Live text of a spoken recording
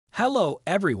Hello,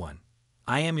 everyone.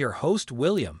 I am your host,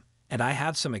 William, and I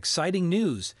have some exciting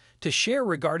news to share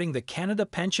regarding the Canada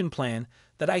Pension Plan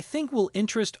that I think will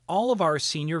interest all of our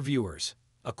senior viewers.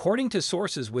 According to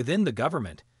sources within the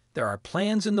government, there are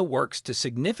plans in the works to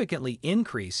significantly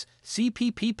increase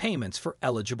CPP payments for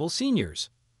eligible seniors.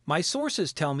 My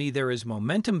sources tell me there is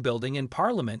momentum building in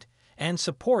Parliament and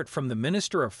support from the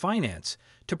Minister of Finance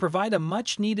to provide a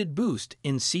much-needed boost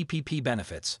in CPP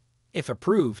benefits. If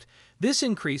approved, this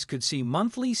increase could see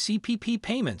monthly CPP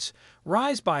payments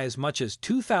rise by as much as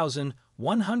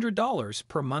 $2,100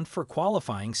 per month for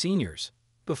qualifying seniors.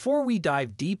 Before we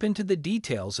dive deep into the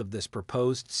details of this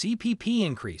proposed CPP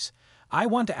increase, I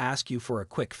want to ask you for a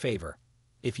quick favor.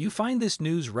 If you find this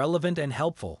news relevant and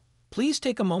helpful, please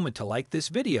take a moment to like this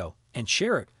video and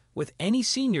share it with any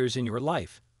seniors in your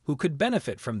life who could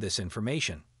benefit from this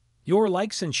information. Your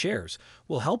likes and shares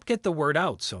will help get the word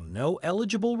out so no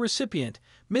eligible recipient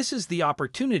misses the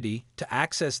opportunity to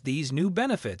access these new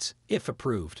benefits if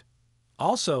approved.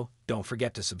 Also, don't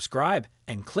forget to subscribe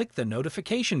and click the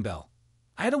notification bell.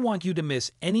 I don't want you to miss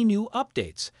any new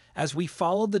updates as we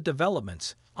follow the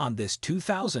developments on this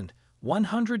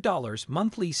 $2,100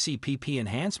 monthly CPP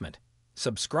enhancement.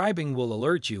 Subscribing will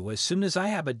alert you as soon as I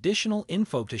have additional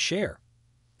info to share.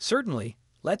 Certainly,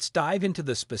 let's dive into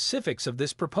the specifics of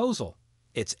this proposal.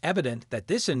 It's evident that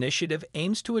this initiative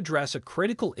aims to address a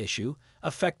critical issue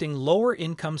affecting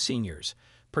lower-income seniors,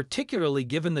 particularly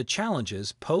given the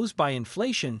challenges posed by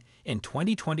inflation in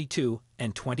 2022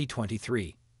 and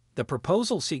 2023. The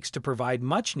proposal seeks to provide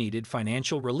much-needed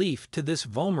financial relief to this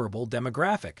vulnerable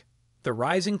demographic. The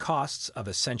rising costs of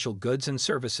essential goods and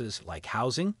services like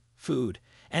housing, food,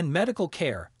 and medical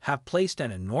care have placed an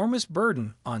enormous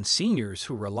burden on seniors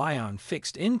who rely on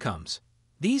fixed incomes.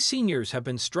 These seniors have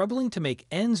been struggling to make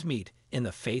ends meet in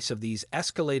the face of these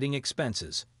escalating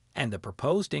expenses, and the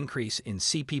proposed increase in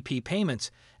CPP payments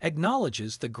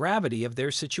acknowledges the gravity of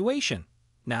their situation.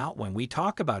 Now, when we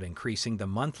talk about increasing the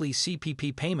monthly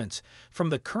CPP payments from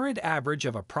the current average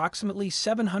of approximately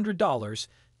 $700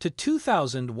 to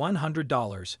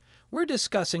 $2,100, we're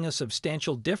discussing a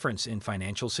substantial difference in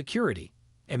financial security.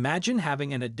 Imagine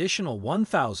having an additional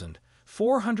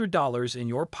 $1,400 in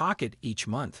your pocket each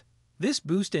month. This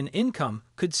boost in income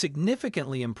could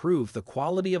significantly improve the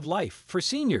quality of life for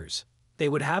seniors. They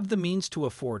would have the means to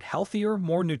afford healthier,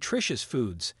 more nutritious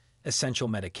foods, essential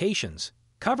medications,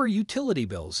 cover utility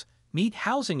bills, meet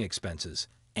housing expenses,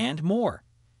 and more.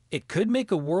 It could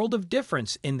make a world of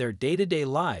difference in their day-to-day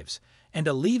lives and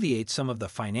alleviate some of the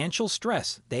financial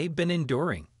stress they've been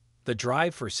enduring. The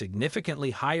drive for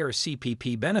significantly higher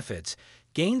CPP benefits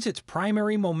gains its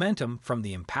primary momentum from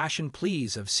the impassioned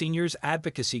pleas of seniors'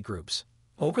 advocacy groups.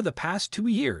 Over the past 2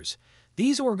 years,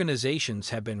 these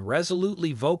organizations have been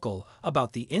resolutely vocal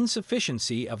about the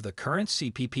insufficiency of the current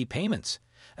CPP payments,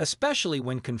 especially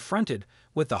when confronted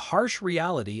with the harsh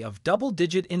reality of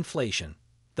double-digit inflation.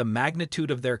 The magnitude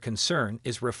of their concern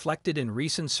is reflected in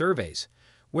recent surveys,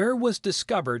 where it was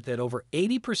discovered that over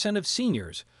 80% of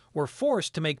seniors were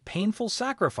forced to make painful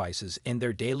sacrifices in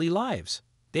their daily lives.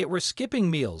 They were skipping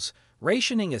meals,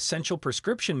 rationing essential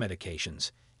prescription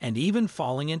medications, and even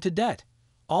falling into debt,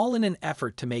 all in an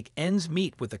effort to make ends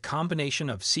meet with a combination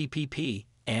of CPP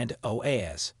and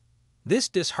OAS. This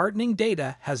disheartening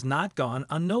data has not gone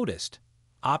unnoticed.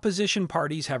 Opposition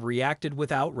parties have reacted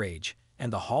with outrage,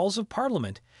 and the halls of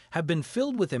Parliament have been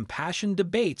filled with impassioned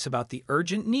debates about the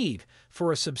urgent need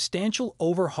for a substantial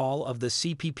overhaul of the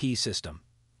CPP system.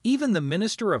 Even the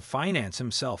Minister of Finance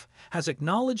himself has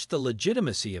acknowledged the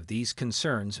legitimacy of these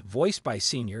concerns voiced by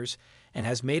seniors and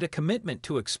has made a commitment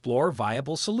to explore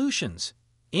viable solutions.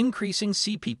 Increasing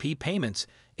CPP payments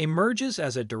emerges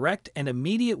as a direct and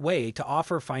immediate way to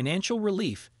offer financial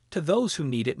relief to those who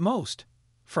need it most.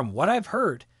 From what I've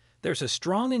heard, there's a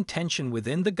strong intention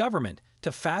within the government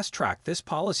to fast-track this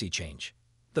policy change.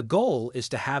 The goal is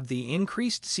to have the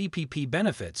increased CPP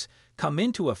benefits come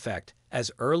into effect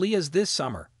as early as this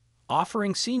summer,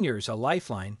 offering seniors a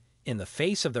lifeline in the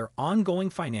face of their ongoing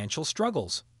financial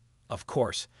struggles. Of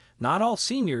course, not all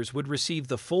seniors would receive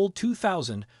the full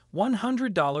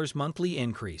 $2,100 monthly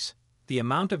increase. The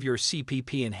amount of your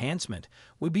CPP enhancement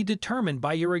would be determined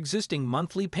by your existing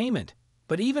monthly payment,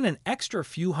 but even an extra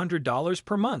few $100s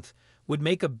per month would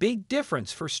make a big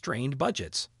difference for strained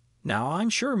budgets. Now, I'm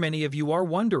sure many of you are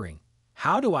wondering,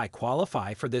 how do I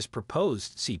qualify for this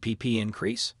proposed CPP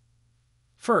increase?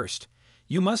 First,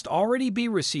 you must already be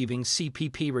receiving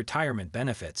CPP retirement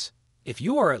benefits. If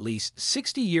you are at least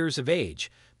 60 years of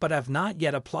age but have not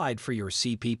yet applied for your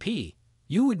CPP,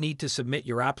 you would need to submit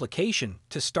your application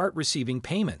to start receiving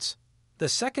payments. The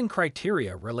second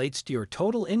criteria relates to your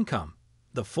total income.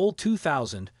 The full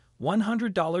 $2,100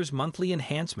 $100 monthly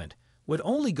enhancement would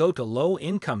only go to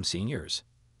low-income seniors.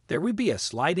 There would be a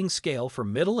sliding scale for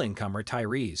middle-income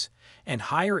retirees, and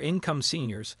higher-income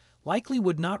seniors likely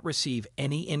would not receive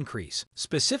any increase.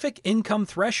 Specific income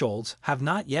thresholds have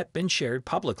not yet been shared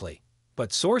publicly,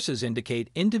 but sources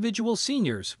indicate individual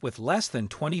seniors with less than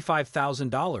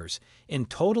 $25,000 in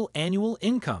total annual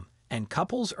income and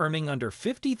couples earning under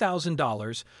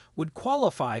 $50,000 would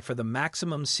qualify for the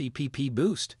maximum CPP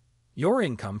boost. Your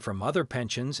income from other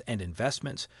pensions and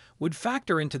investments would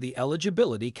factor into the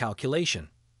eligibility calculation.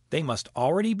 They must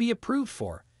already be approved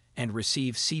for and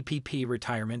receive CPP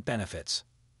retirement benefits.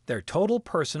 Their total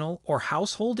personal or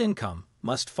household income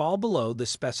must fall below the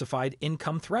specified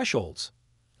income thresholds.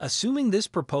 Assuming this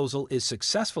proposal is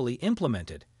successfully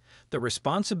implemented, the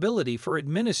responsibility for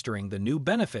administering the new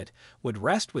benefit would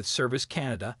rest with Service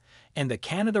Canada and the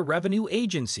Canada Revenue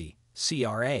Agency,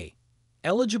 CRA.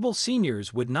 Eligible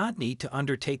seniors would not need to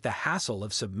undertake the hassle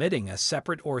of submitting a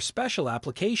separate or special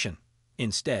application.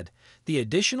 Instead, the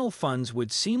additional funds would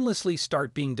seamlessly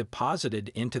start being deposited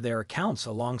into their accounts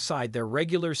alongside their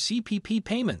regular CPP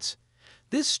payments.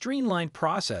 This streamlined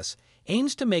process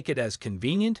aims to make it as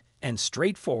convenient and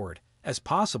straightforward as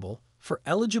possible for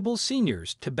eligible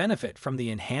seniors to benefit from the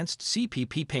enhanced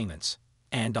CPP payments.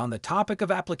 And on the topic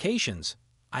of applications,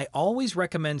 I always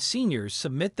recommend seniors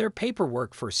submit their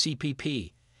paperwork for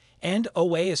CPP and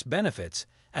OAS benefits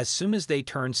as soon as they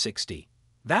turn 60.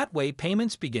 That way,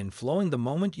 payments begin flowing the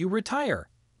moment you retire.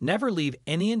 Never leave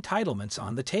any entitlements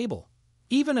on the table.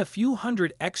 Even a few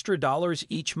hundred extra dollars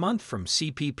each month from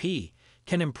CPP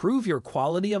can improve your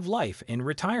quality of life in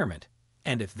retirement.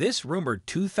 And if this rumored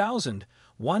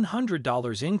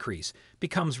 $2,100 increase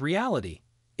becomes reality,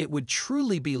 it would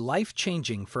truly be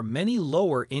life-changing for many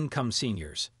lower-income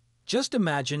seniors. Just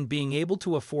imagine being able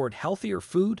to afford healthier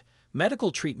food,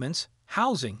 medical treatments,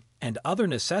 housing, and other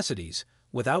necessities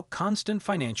without constant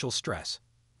financial stress.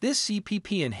 This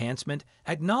CPP enhancement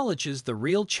acknowledges the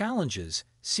real challenges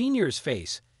seniors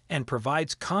face and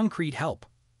provides concrete help.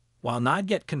 While not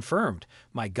yet confirmed,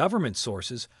 my government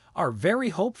sources are very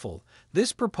hopeful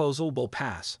this proposal will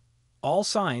pass. All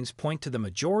signs point to the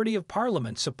majority of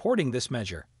Parliament supporting this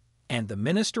measure, and the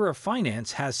Minister of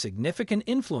Finance has significant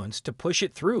influence to push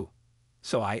it through.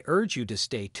 So I urge you to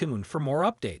stay tuned for more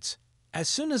updates. As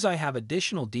soon as I have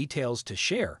additional details to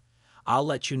share, I'll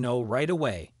let you know right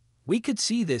away. We could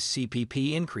see this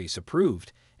CPP increase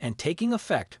approved and taking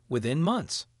effect within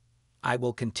months. I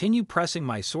will continue pressing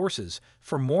my sources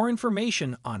for more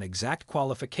information on exact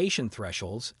qualification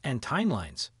thresholds and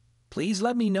timelines. Please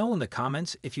let me know in the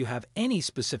comments if you have any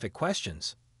specific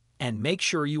questions. And make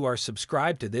sure you are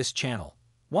subscribed to this channel.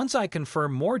 Once I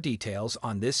confirm more details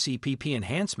on this CPP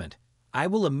enhancement, I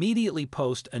will immediately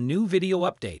post a new video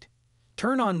update.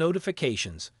 Turn on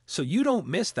notifications so you don't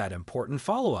miss that important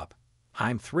follow-up.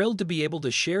 I'm thrilled to be able to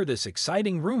share this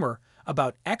exciting rumor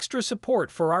about extra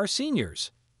support for our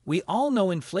seniors. We all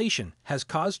know inflation has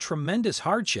caused tremendous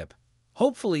hardship.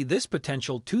 Hopefully, this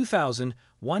potential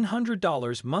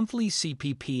 $2,100 monthly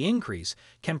CPP increase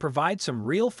can provide some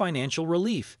real financial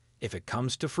relief if it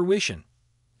comes to fruition.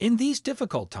 In these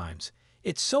difficult times,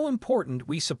 it's so important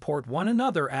we support one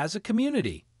another as a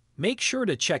community. Make sure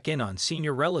to check in on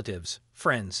senior relatives,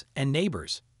 friends, and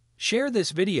neighbors. Share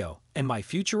this video and my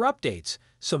future updates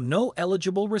so no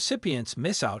eligible recipients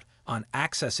miss out on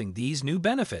accessing these new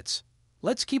benefits.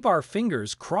 Let's keep our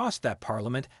fingers crossed that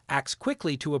Parliament acts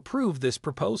quickly to approve this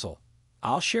proposal.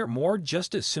 I'll share more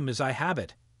just as soon as I have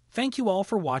it. Thank you all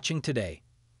for watching today.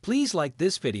 Please like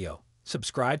this video,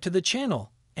 subscribe to the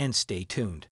channel, and stay tuned.